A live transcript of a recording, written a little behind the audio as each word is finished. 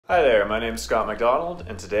Hi there, my name is Scott McDonald,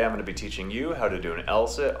 and today I'm going to be teaching you how to do an L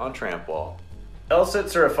sit on Trampwall. L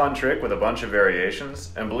sits are a fun trick with a bunch of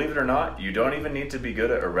variations, and believe it or not, you don't even need to be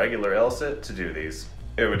good at a regular L sit to do these.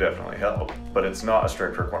 It would definitely help, but it's not a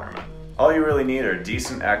strict requirement. All you really need are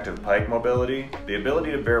decent active pike mobility, the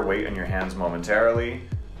ability to bear weight in your hands momentarily,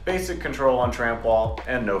 basic control on Trampwall,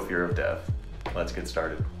 and no fear of death. Let's get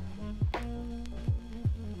started.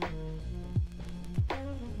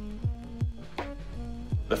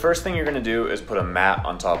 The first thing you're going to do is put a mat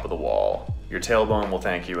on top of the wall. Your tailbone will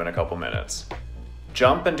thank you in a couple minutes.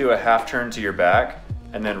 Jump and do a half turn to your back,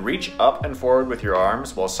 and then reach up and forward with your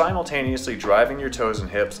arms while simultaneously driving your toes and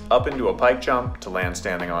hips up into a pike jump to land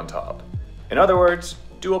standing on top. In other words,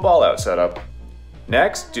 do a ball out setup.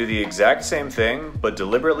 Next, do the exact same thing, but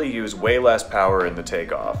deliberately use way less power in the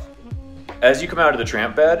takeoff. As you come out of the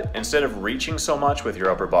tramp bed, instead of reaching so much with your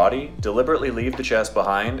upper body, deliberately leave the chest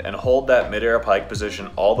behind and hold that mid-air pike position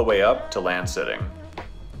all the way up to land sitting.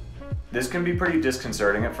 This can be pretty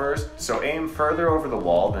disconcerting at first, so aim further over the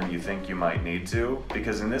wall than you think you might need to,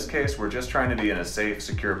 because in this case we're just trying to be in a safe,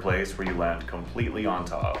 secure place where you land completely on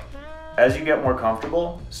top. As you get more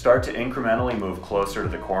comfortable, start to incrementally move closer to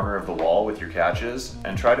the corner of the wall with your catches,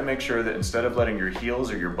 and try to make sure that instead of letting your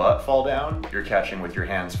heels or your butt fall down, you're catching with your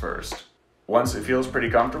hands first. Once it feels pretty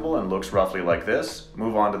comfortable and looks roughly like this,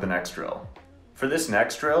 move on to the next drill. For this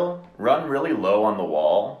next drill, run really low on the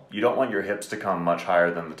wall. You don't want your hips to come much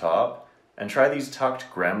higher than the top. And try these tucked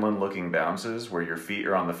gremlin-looking bounces where your feet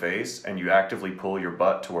are on the face and you actively pull your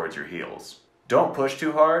butt towards your heels. Don't push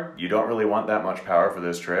too hard, you don't really want that much power for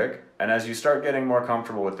this trick. And as you start getting more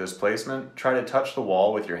comfortable with this placement, try to touch the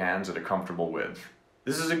wall with your hands at a comfortable width.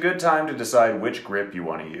 This is a good time to decide which grip you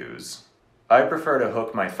want to use. I prefer to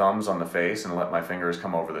hook my thumbs on the face and let my fingers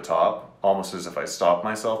come over the top, almost as if I stop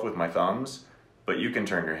myself with my thumbs. But you can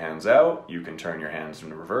turn your hands out, you can turn your hands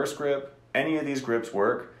into reverse grip, any of these grips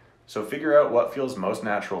work, so figure out what feels most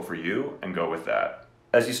natural for you and go with that.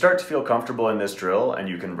 As you start to feel comfortable in this drill and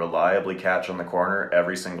you can reliably catch on the corner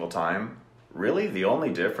every single time, really the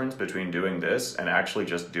only difference between doing this and actually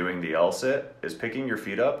just doing the L sit is picking your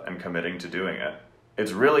feet up and committing to doing it.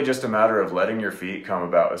 It's really just a matter of letting your feet come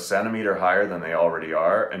about a centimeter higher than they already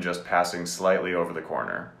are and just passing slightly over the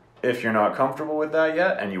corner. If you're not comfortable with that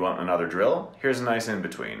yet and you want another drill, here's a nice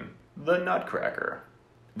in-between, the nutcracker.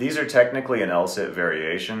 These are technically an L sit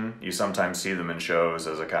variation. You sometimes see them in shows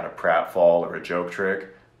as a kind of pratfall or a joke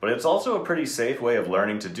trick, but it's also a pretty safe way of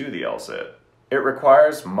learning to do the L sit. It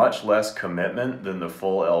requires much less commitment than the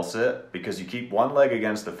full L sit because you keep one leg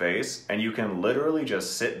against the face and you can literally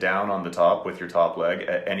just sit down on the top with your top leg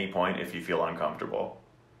at any point if you feel uncomfortable.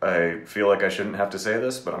 I feel like I shouldn't have to say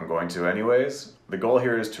this, but I'm going to anyways. The goal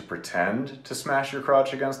here is to pretend to smash your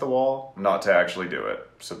crotch against the wall, not to actually do it.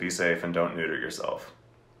 So be safe and don't neuter yourself.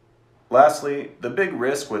 Lastly, the big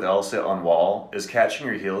risk with L sit on wall is catching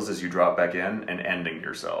your heels as you drop back in and ending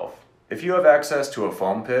yourself. If you have access to a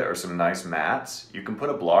foam pit or some nice mats, you can put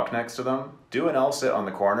a block next to them, do an L sit on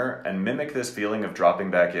the corner, and mimic this feeling of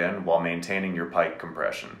dropping back in while maintaining your pike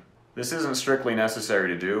compression. This isn't strictly necessary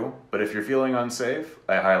to do, but if you're feeling unsafe,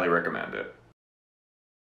 I highly recommend it.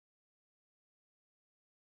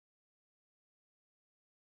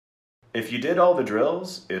 If you did all the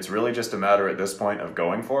drills, it's really just a matter at this point of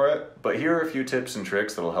going for it, but here are a few tips and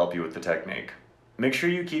tricks that'll help you with the technique. Make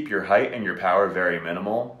sure you keep your height and your power very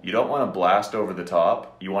minimal. You don't want to blast over the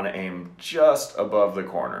top. You want to aim just above the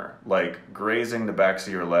corner, like grazing the backs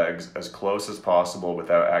of your legs as close as possible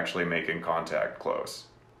without actually making contact close.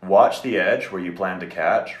 Watch the edge where you plan to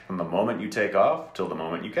catch from the moment you take off till the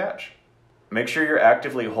moment you catch. Make sure you're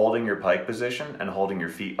actively holding your pike position and holding your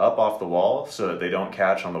feet up off the wall so that they don't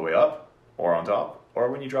catch on the way up, or on top,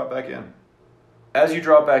 or when you drop back in. As you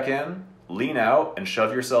drop back in, lean out and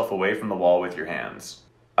shove yourself away from the wall with your hands.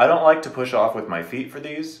 I don't like to push off with my feet for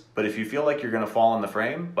these, but if you feel like you're going to fall in the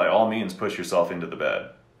frame, by all means push yourself into the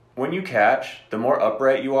bed. When you catch, the more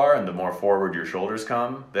upright you are and the more forward your shoulders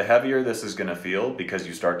come, the heavier this is going to feel because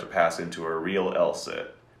you start to pass into a real L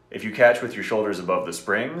sit. If you catch with your shoulders above the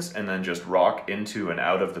springs and then just rock into and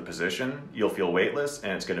out of the position, you'll feel weightless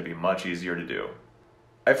and it's going to be much easier to do.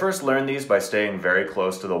 I first learned these by staying very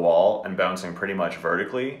close to the wall and bouncing pretty much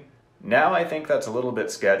vertically. Now I think that's a little bit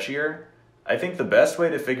sketchier. I think the best way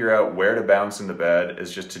to figure out where to bounce in the bed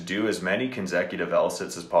is just to do as many consecutive L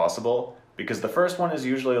sits as possible, because the first one is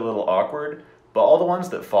usually a little awkward, but all the ones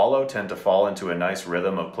that follow tend to fall into a nice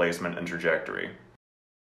rhythm of placement and trajectory.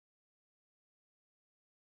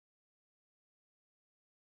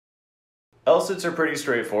 L sits are pretty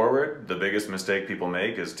straightforward. The biggest mistake people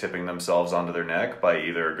make is tipping themselves onto their neck by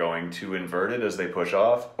either going too inverted as they push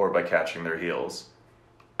off or by catching their heels.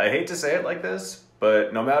 I hate to say it like this,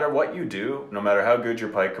 but no matter what you do, no matter how good your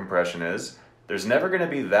pike compression is, there's never going to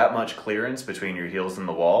be that much clearance between your heels and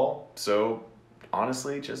the wall, so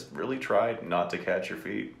honestly, just really try not to catch your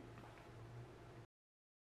feet.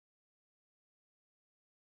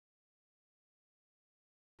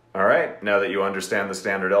 Alright, now that you understand the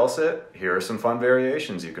standard L sit, here are some fun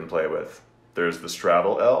variations you can play with. There's the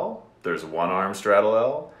straddle L, there's one arm straddle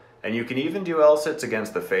L, and you can even do L sits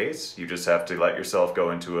against the face, you just have to let yourself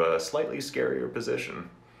go into a slightly scarier position.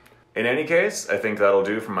 In any case, I think that'll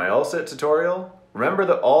do for my L sit tutorial. Remember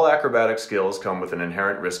that all acrobatic skills come with an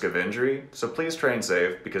inherent risk of injury, so please train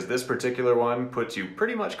safe because this particular one puts you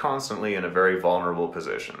pretty much constantly in a very vulnerable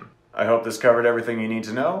position. I hope this covered everything you need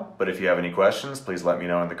to know, but if you have any questions, please let me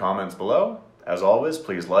know in the comments below. As always,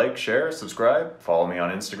 please like, share, subscribe, follow me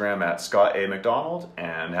on Instagram at Scott A. McDonald,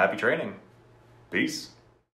 and happy training. Peace.